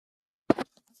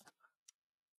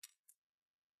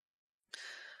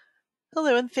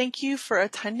Hello, and thank you for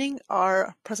attending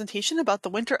our presentation about the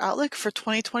winter outlook for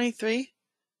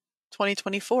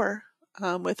 2023-2024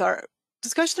 with our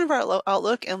discussion of our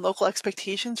outlook and local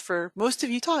expectations for most of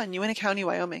Utah and Uinta County,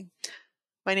 Wyoming.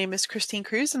 My name is Christine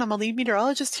Cruz, and I'm a lead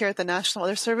meteorologist here at the National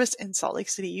Weather Service in Salt Lake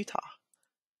City, Utah.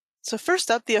 So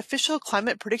first up, the official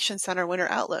Climate Prediction Center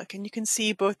winter outlook, and you can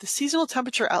see both the seasonal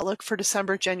temperature outlook for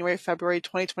December, January, February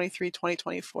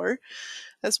 2023-2024,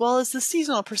 as well as the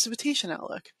seasonal precipitation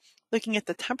outlook. Looking at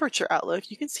the temperature outlook,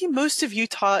 you can see most of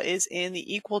Utah is in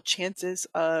the equal chances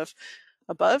of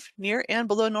above, near, and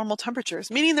below normal temperatures,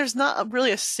 meaning there's not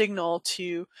really a signal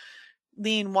to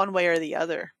lean one way or the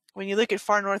other. When you look at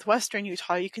far northwestern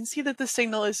Utah, you can see that the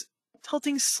signal is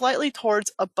tilting slightly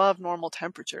towards above normal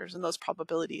temperatures and those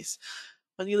probabilities.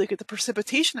 When you look at the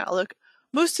precipitation outlook,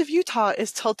 most of Utah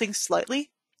is tilting slightly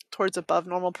towards above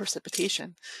normal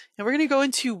precipitation. And we're going to go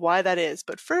into why that is.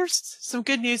 But first, some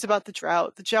good news about the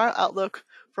drought. The drought outlook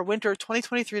for winter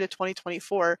 2023 to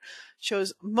 2024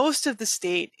 shows most of the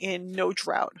state in no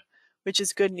drought, which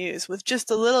is good news, with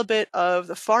just a little bit of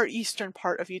the far eastern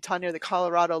part of Utah near the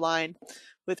Colorado line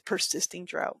with persisting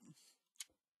drought.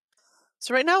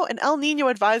 So right now, an El Nino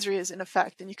advisory is in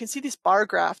effect, and you can see this bar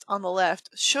graph on the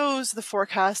left shows the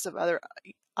forecast of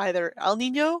either El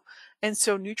Nino and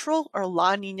so neutral or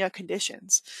La Nina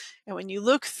conditions. And when you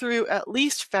look through at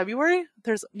least February,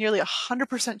 there's nearly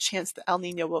 100% chance that El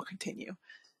Nino will continue.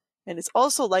 And it's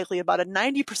also likely about a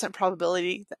 90%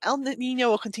 probability that El Nino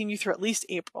will continue through at least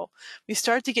April. We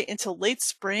start to get into late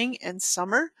spring and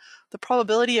summer, the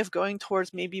probability of going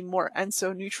towards maybe more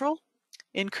ENSO neutral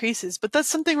increases, but that's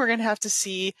something we're going to have to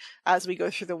see as we go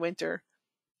through the winter.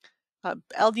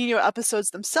 El Nino episodes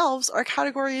themselves are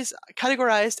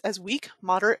categorized as weak,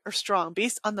 moderate, or strong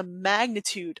based on the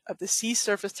magnitude of the sea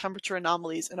surface temperature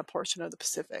anomalies in a portion of the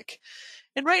Pacific.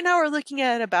 And right now we're looking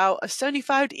at about a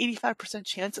 75 to 85%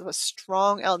 chance of a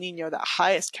strong El Nino, that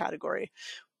highest category,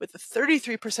 with a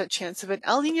 33% chance of an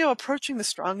El Nino approaching the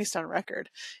strongest on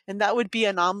record. And that would be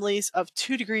anomalies of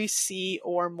 2 degrees C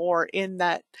or more in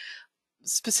that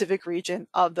specific region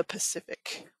of the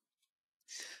Pacific.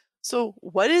 So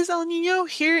what is El Nino?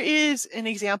 Here is an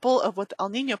example of what the El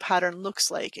Nino pattern looks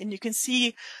like. And you can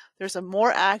see there's a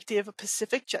more active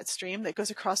Pacific jet stream that goes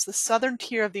across the southern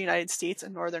tier of the United States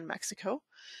and northern Mexico.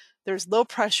 There's low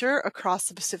pressure across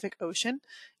the Pacific Ocean.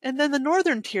 And then the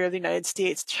northern tier of the United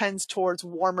States tends towards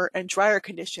warmer and drier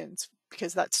conditions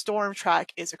because that storm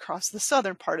track is across the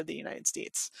southern part of the United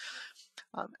States.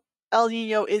 El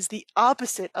Nino is the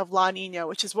opposite of La Nina,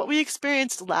 which is what we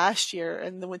experienced last year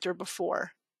and the winter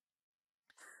before.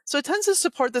 So it tends to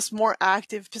support this more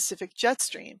active Pacific jet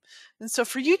stream. And so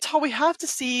for Utah, we have to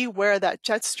see where that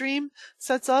jet stream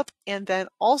sets up and then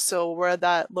also where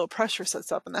that low pressure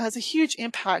sets up. And that has a huge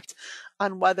impact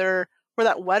on whether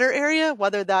that wetter area,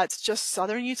 whether that's just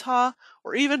southern Utah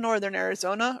or even northern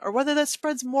Arizona, or whether that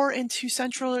spreads more into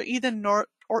central or even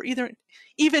northern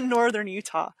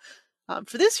Utah.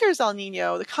 For this year's El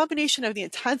Nino, the combination of the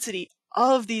intensity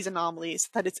of these anomalies,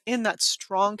 that it's in that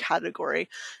strong category,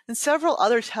 and several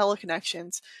other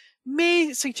teleconnections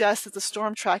may suggest that the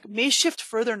storm track may shift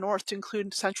further north to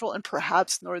include central and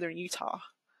perhaps northern Utah.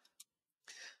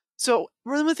 So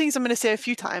one of the things I'm going to say a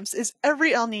few times is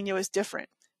every El Nino is different.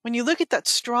 When you look at that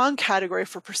strong category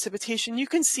for precipitation, you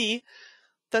can see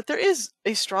that there is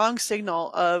a strong signal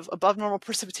of above normal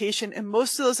precipitation in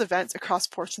most of those events across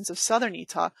portions of southern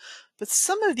Utah, but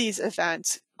some of these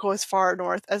events go as far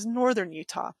north as northern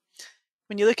Utah.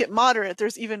 When you look at moderate,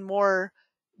 there's even more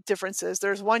differences.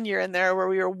 There's one year in there where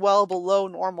we were well below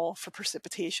normal for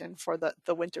precipitation for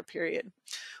the winter period.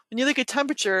 When you look at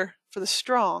temperature for the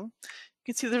strong, you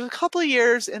can see there's a couple of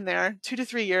years in there, 2 to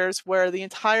 3 years, where the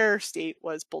entire state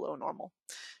was below normal.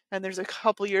 And there's a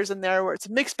couple years in there where it's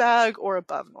a mixed bag or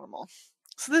above normal.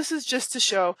 So this is just to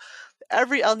show that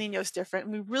every El Nino is different,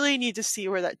 and we really need to see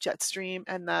where that jet stream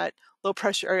and that low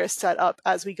pressure area is set up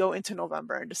as we go into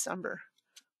November and December.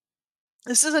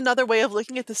 This is another way of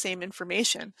looking at the same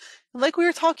information. And like we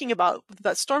were talking about with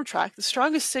that storm track, the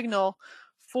strongest signal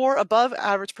for above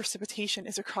average precipitation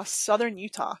is across southern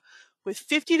Utah, with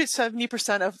 50 to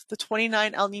 70% of the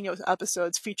 29 El Nino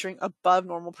episodes featuring above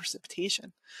normal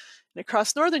precipitation. And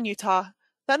across northern Utah,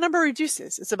 that number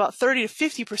reduces. It's about 30 to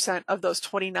 50% of those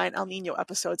 29 El Nino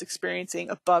episodes experiencing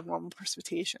above normal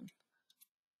precipitation.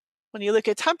 When you look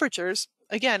at temperatures,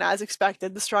 again, as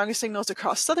expected, the strongest signals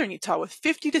across southern Utah, with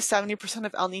 50 to 70%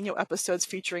 of El Nino episodes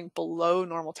featuring below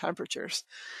normal temperatures.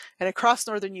 And across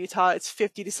northern Utah, it's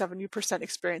 50 to 70%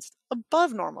 experienced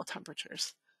above normal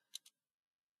temperatures.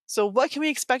 So what can we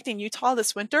expect in Utah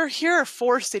this winter? Here are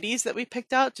 4 cities that we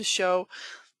picked out to show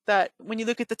that when you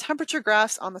look at the temperature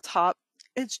graphs on the top,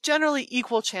 it's generally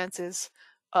equal chances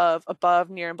of above,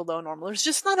 near, and below normal. There's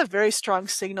just not a very strong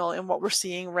signal in what we're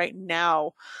seeing right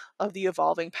now of the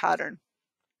evolving pattern.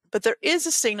 But there is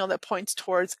a signal that points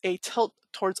towards a tilt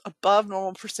towards above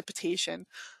normal precipitation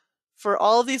for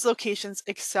all of these locations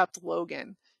except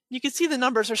Logan. You can see the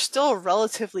numbers are still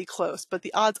relatively close, but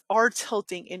the odds are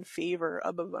tilting in favor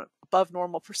of above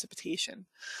normal precipitation.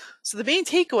 So the main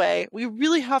takeaway, we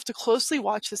really have to closely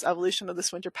watch this evolution of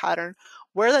this winter pattern,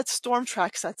 where that storm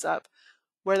track sets up,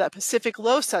 where that Pacific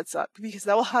low sets up, because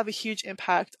that will have a huge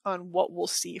impact on what we'll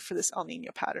see for this El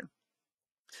Nino pattern.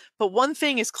 But one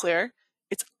thing is clear,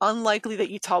 it's unlikely that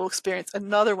Utah will experience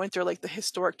another winter like the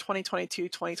historic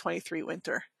 2022-2023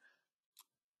 winter.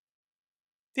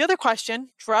 The other question,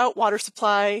 drought, water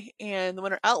supply, and the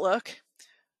winter outlook.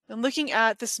 And looking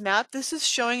at this map, this is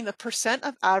showing the percent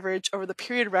of average over the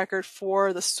period record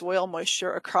for the soil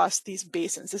moisture across these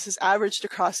basins. This is averaged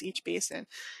across each basin.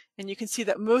 And you can see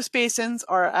that most basins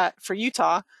are for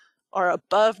Utah, are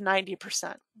above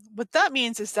 90%. What that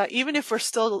means is that even if we're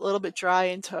still a little bit dry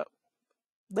into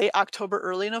late October,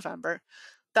 early November,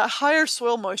 that higher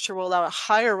soil moisture will allow a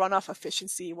higher runoff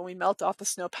efficiency when we melt off the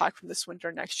snowpack from this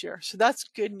winter next year. So that's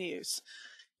good news.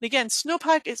 And again,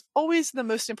 snowpack is always the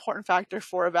most important factor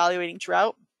for evaluating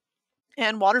drought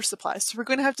and water supplies. So we're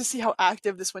going to have to see how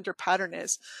active this winter pattern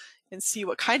is and see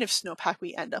what kind of snowpack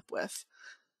we end up with.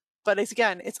 But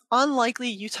again, it's unlikely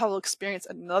Utah will experience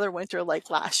another winter like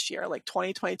last year, like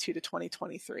 2022 to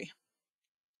 2023.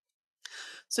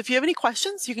 So if you have any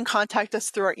questions, you can contact us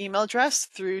through our email address,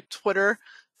 through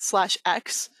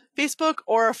Twitter/X, Facebook,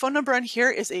 or our phone number on here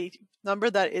is a number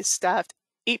that is staffed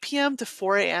 8 p.m. to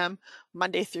 4 a.m.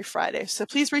 Monday through Friday. So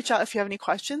please reach out if you have any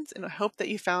questions, and I hope that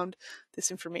you found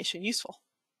this information useful.